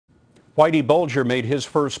Whitey Bulger made his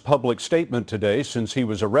first public statement today since he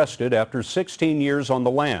was arrested after 16 years on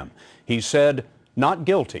the lam. He said not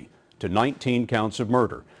guilty to 19 counts of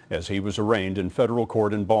murder as he was arraigned in federal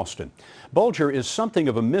court in Boston. Bulger is something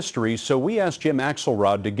of a mystery, so we asked Jim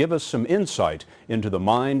Axelrod to give us some insight into the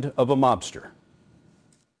mind of a mobster.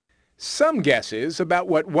 Some guesses about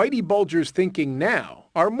what Whitey Bulger's thinking now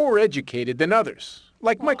are more educated than others,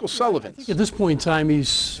 like Michael Sullivan's. At this point in time,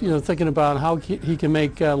 he's thinking about how he can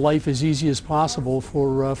make life as easy as possible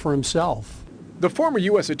for himself. The former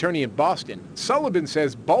U.S. attorney in Boston, Sullivan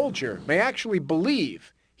says Bulger may actually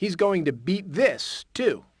believe he's going to beat this,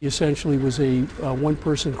 too. He essentially was a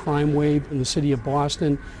one-person crime wave in the city of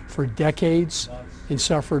Boston for decades and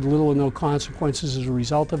suffered little or no consequences as a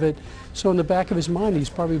result of it. So in the back of his mind, he's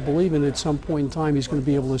probably believing at some point in time he's going to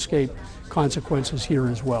be able to escape consequences here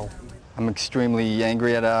as well. I'm extremely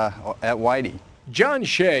angry at Whitey. John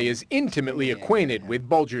Shea is intimately acquainted with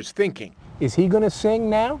Bulger's thinking. Is he going to sing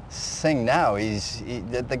now? Sing now?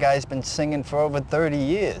 The guy's been singing for over 30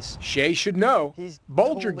 years. Shea should know.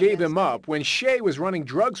 Bulger gave him up when Shea was running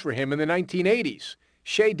drugs for him in the 1980s.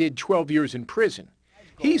 Shea did 12 years in prison.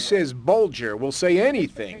 He says Bulger will say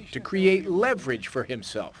anything to create leverage for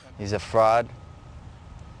himself. He's a fraud.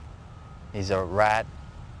 He's a rat,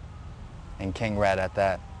 and king rat at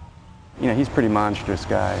that. You know, he's a pretty monstrous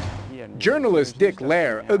guy. Journalist Dick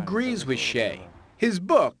Lair agrees with Shea. His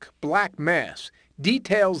book, Black Mass,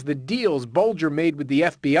 details the deals Bulger made with the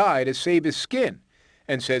FBI to save his skin,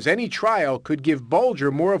 and says any trial could give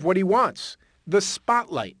Bulger more of what he wants, the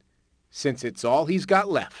spotlight, since it's all he's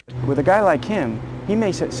got left. With a guy like him, he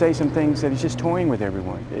may say some things that he's just toying with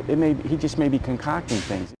everyone. He just may be concocting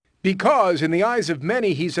things. Because in the eyes of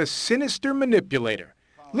many, he's a sinister manipulator.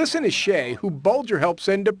 Listen to Shea, who Bulger helped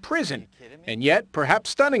send to prison, and yet,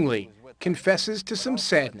 perhaps stunningly, confesses to some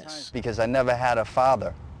sadness. Because I never had a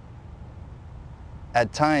father.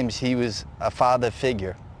 At times, he was a father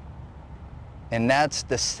figure. And that's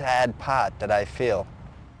the sad part that I feel.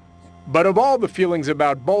 But of all the feelings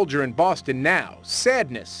about Bulger in Boston now,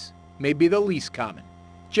 sadness may be the least common.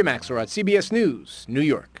 Jim Axelrod, CBS News, New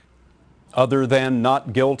York. Other than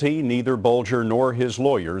not guilty, neither Bulger nor his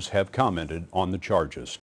lawyers have commented on the charges.